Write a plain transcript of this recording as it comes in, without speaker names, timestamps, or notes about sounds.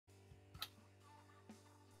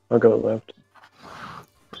I'll go left.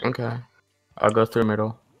 Okay. I'll go through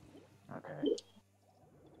middle. Okay.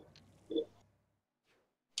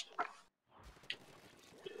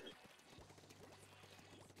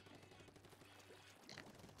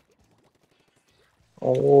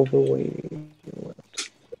 All the way left.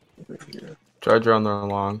 Over here. Charger on the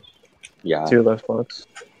long. Yeah. To your left box.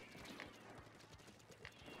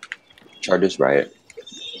 Charger's right.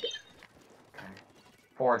 Okay.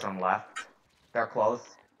 Forge on left. They're close.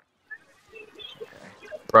 Okay.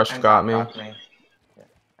 Rush got me. Yeah.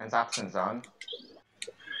 And Zap's in zone.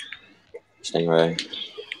 Stingray.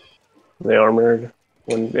 They armored.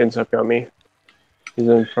 When ends up got me. He's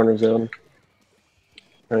in front of zone.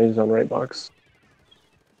 And he's on right box.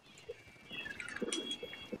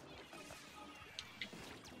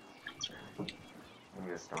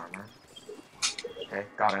 Used armor. Okay,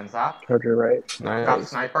 got Enzap. Charger right. Nice. Got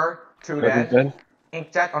Sniper. 2 Charger's dead.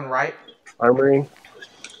 dead. Inkjet on right. Armoring.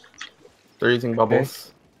 They're using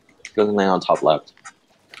bubbles. Doesn't land on top left.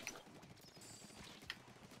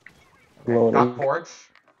 Low Got ink. Forge.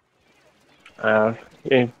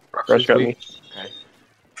 Yeah, Brush got me. Okay.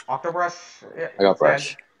 Octobrush. Yeah, I got it's Brush.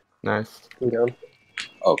 dead. Nice. Go down.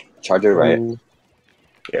 Oh, Charger right.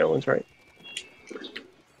 Yeah, one's right.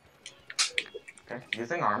 Okay,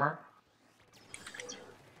 using armor.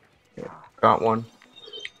 Got one.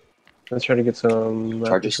 Let's try to get some.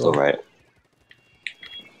 Charger's still right.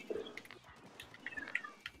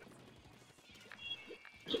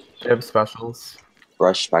 They have specials.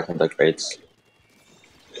 Brush back in the crates.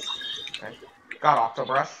 Okay. Got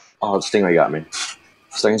Octobrush. Oh, Stingray got me.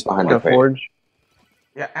 Stingray's behind the Got crate. Forge.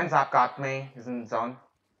 Yeah, Enzap got me. He's in zone.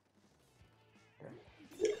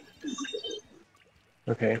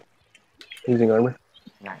 Okay. Using armor.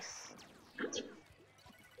 Nice.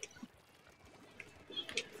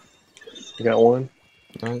 I got one.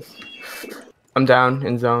 Nice. I'm down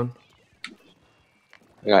in zone.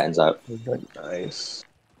 I got Enzap. Nice.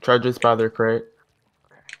 Charger's by their crate.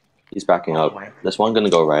 He's backing up. This one gonna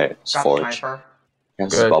go right. It's Got Forge. Sniper. He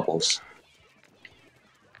has his Good. bubbles.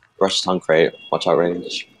 Brush is on crate. Watch out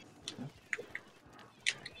range.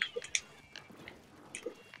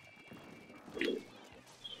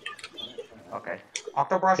 Okay.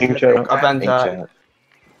 Octobrush. Inkjet using up red. and Inkjet.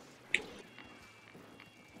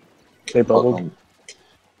 They bubbled.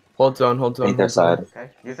 Hold zone, hold zone. Ain't their hold zone. side.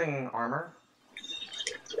 Okay, using armor.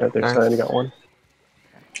 Got their Nice. side. Got one.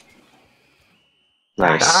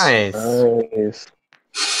 Nice. Nice. Nice.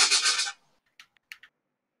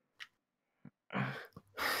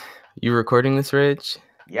 You recording this, Rich?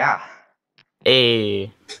 Yeah.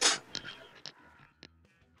 Hey.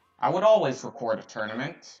 I would always record a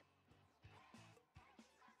tournament.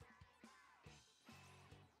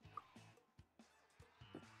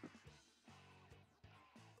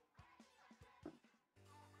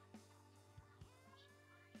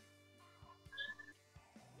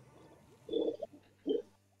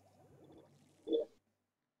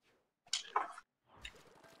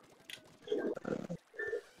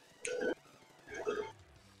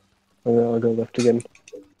 And then I'll go left again.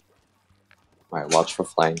 Alright, watch for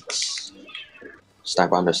flanks.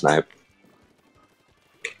 Sniper under snipe.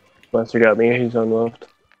 Blaster got me. He's on left.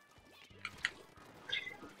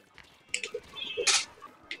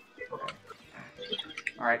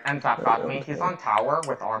 Alright, Enzap got me. He's on tower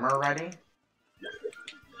with armor ready.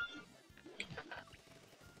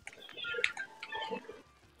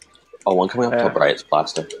 Oh, one coming up top right. It's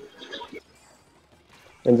Blaster.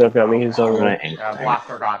 Ends up got me. He's on I'm gonna left. ink.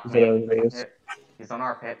 Blaster got He's me. on base. Yeah, he's on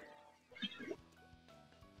our pit.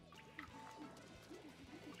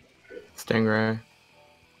 Stingray.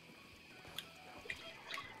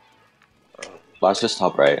 Blaster's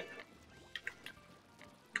top right.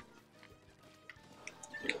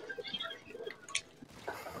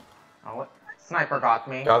 Oh, what? Sniper got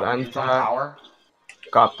me. Got He's on Enzap. tower.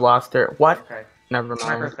 Got Blaster. What? Okay. Never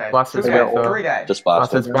Sniper's mind. dead. Blaster's Two dead. right, though. 3 dead. Just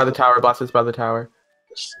Blaster. Blaster's by the tower. Blaster's by the tower.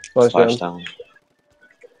 Splash down.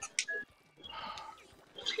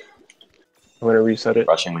 I'm gonna reset it.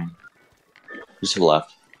 Rushing me. He's to the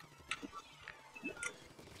left.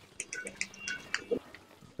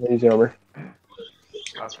 Use armor.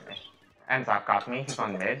 Okay. Enzap got me. He's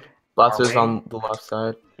on mid. Blaster's Our wing. on the left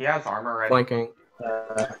side. He has armor ready. Flanking.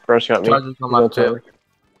 Brush got me. Charger's on He's on left too. tower.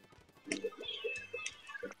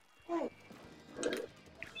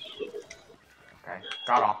 Okay.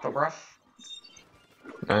 Got Octobrush.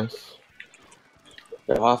 Nice.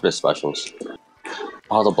 They all have their specials.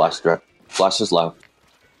 Oh, the Blaster. Blaster's left.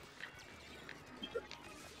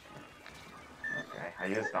 Okay, I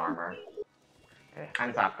used armor. Okay,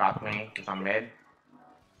 Enzap got me. He's on mid.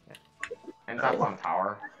 Enzap's on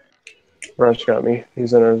tower. Rush got me.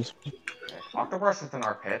 He's in his. Okay. Octobrush is in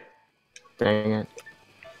our pit. Dang it.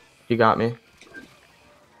 You got me.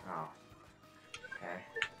 Oh. Okay.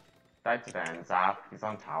 Died to the end zap. He's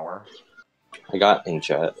on tower. I got in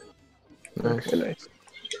chat. Nice. Okay, nice.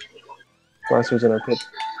 Blaster's in our pit.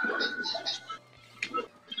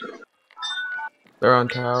 They're on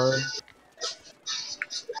tower.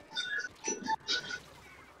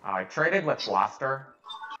 I traded with Blaster.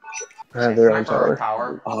 They're on Sniper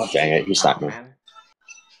tower. Oh, dang it. You snapped me. Man.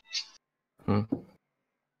 Hmm.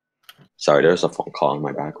 Sorry, there's a phone call in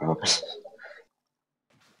my background.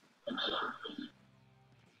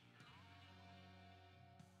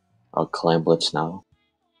 I'll claim blitz now.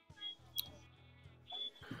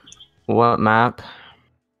 What map?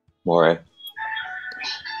 More.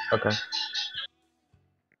 Okay.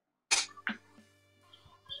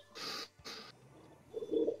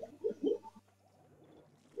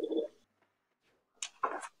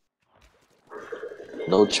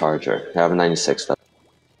 No charger. I have a 96 though.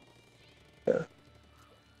 Yeah.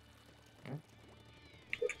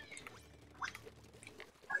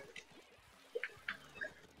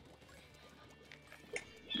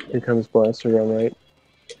 Here comes Blaster on right.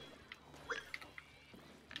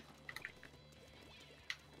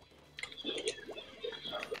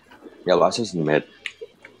 Yeah, Blaster's in mid.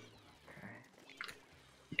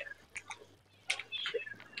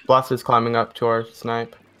 Blaster's climbing up to our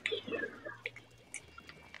snipe.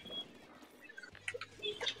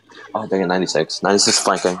 Oh, dang it. 96. 96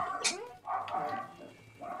 flanking.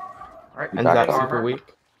 Alright, And Back Zap's up. super weak.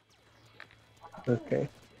 Okay.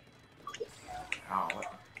 Oh,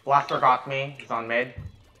 Blaster got me. He's on mid.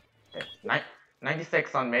 Okay.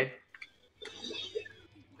 96 on mid.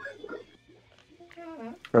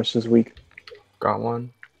 Rush is weak. Got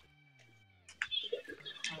one.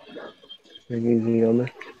 Big easy on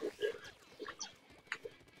there.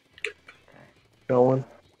 Got one.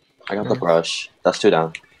 I got the brush. That's 2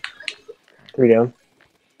 down. 3 down.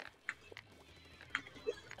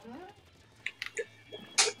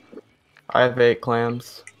 I have 8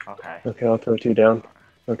 clams. Okay. Okay, I'll throw 2 down.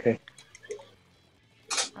 Okay.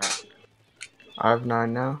 Alright. I have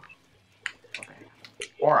 9 now. Okay.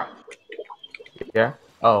 Aura. Yeah?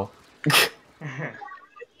 Oh.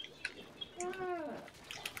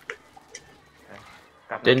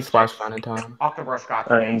 Got Didn't 96. splash down in time. Octobrush got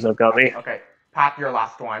me. Ends up got me. Okay. Pat, your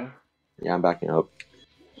last one. Yeah, I'm backing up.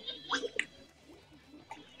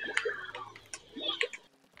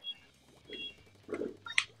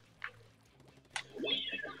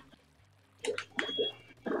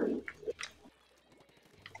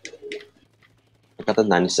 I got the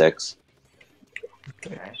 96.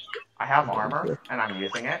 Okay. I have armor, and I'm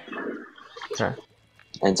using it. Okay.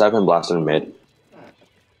 And I've been Blaster in mid.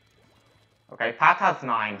 Okay, Pat has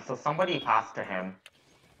 9, so somebody pass to him.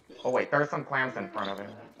 Oh wait, there's some clams in front of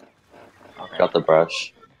him. Okay. Got the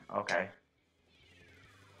brush. Okay.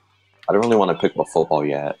 I don't really want to pick up football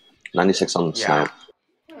yet. 96 on the Yeah. snipe.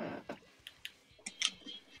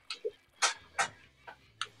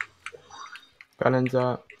 Gun ends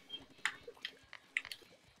up.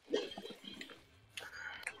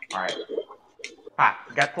 Alright. Pat,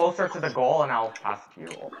 get closer to the goal and I'll pass to you.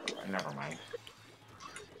 Oh, never mind.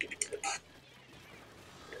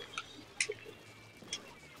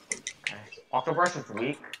 Okay. Octobrush is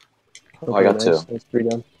weak. Oh, I got nice. 2. That's 3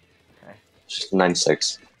 down. Okay. Just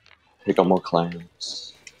 96. Pick up more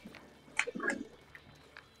clams.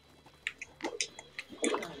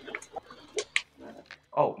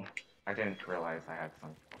 Oh, I didn't realize I had some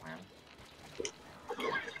clams.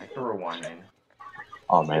 I threw one in.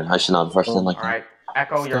 Oh man, I should not have rushed in like that. Alright,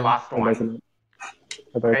 Echo, your last I'm one. backing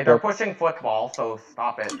up. Okay, they're pushing football, so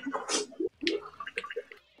stop it.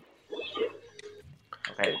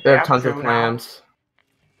 Okay, They have tons 2 of now. clams.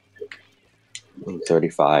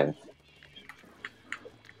 35.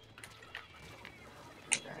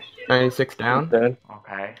 96 down. Dead.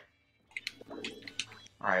 Okay.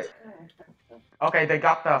 Alright. Okay, they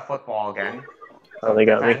got the football again. Oh, they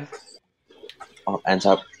got me. Defend. Oh, ends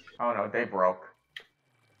up. Oh no, they broke.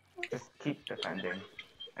 Just keep defending.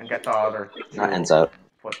 And get the other 2 That ends up.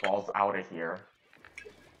 footballs out of here.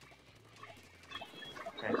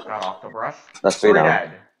 Okay, got Octobrush. That's 3 down.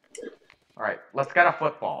 dead. Alright, let's get a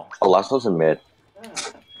football. Oh, last was in mid.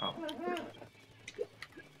 Oh.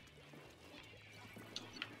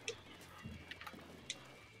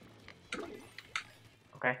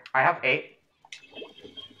 Okay, I have 8.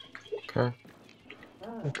 Okay.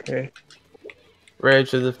 Okay.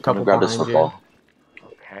 Rage, there's a I'm couple gonna grab this behind you. football.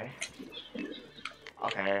 Okay.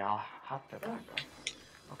 Okay, I'll have to back up.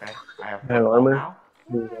 Okay, I have I have football armor. now.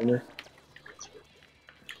 Blue armor.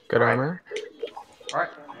 Good Alright. armor. Alright.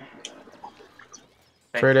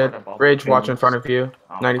 Thanks for Traded. the bubble. Rage, watch in front of you.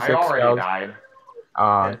 Oh, 96 I already scales. died.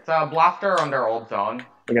 Uh, It's a blaster under old zone.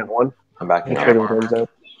 I got one. I'm backing I up. traded with armor. Enzo.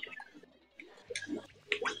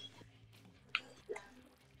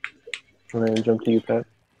 And then jump to you, Pat.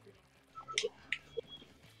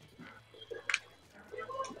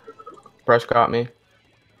 Brush got me.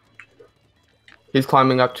 He's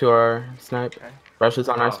climbing up to our snipe. Okay. Brush is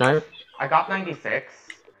on our Oh. snipe. I got 96.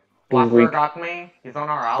 He's Blaster weak. got me. He's on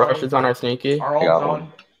our alley. Brush is on our sneaky. Our I old got zone.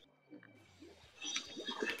 one.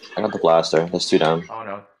 I got the blaster. There's 2 down. Oh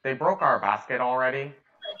no, they broke our basket already.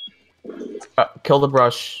 Kill the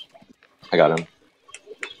brush. I got him.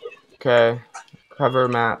 Okay. Cover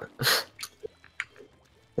map.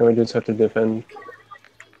 And we just have to defend.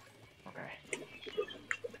 Okay.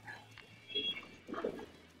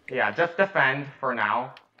 Yeah, just defend for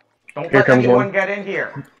now. Don't Here let comes anyone one. get in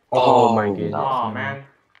here. Oh my no. goodness. Oh man.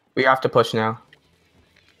 We have to push now.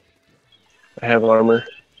 I have armor.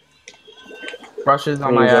 Brush is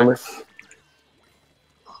on Need my armor. X.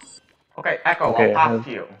 Okay, Echo, Okay, I'll I pass have-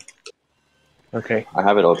 to you. Okay. I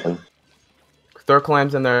have it open. Throw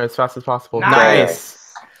clams in there as fast as possible.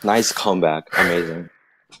 Nice. Nice comeback. Amazing.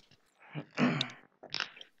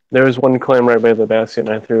 There was one clam right by the basket, and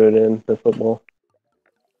I threw it in the football.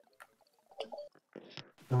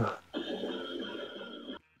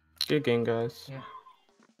 Good game, guys.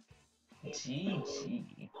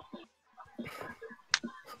 GG.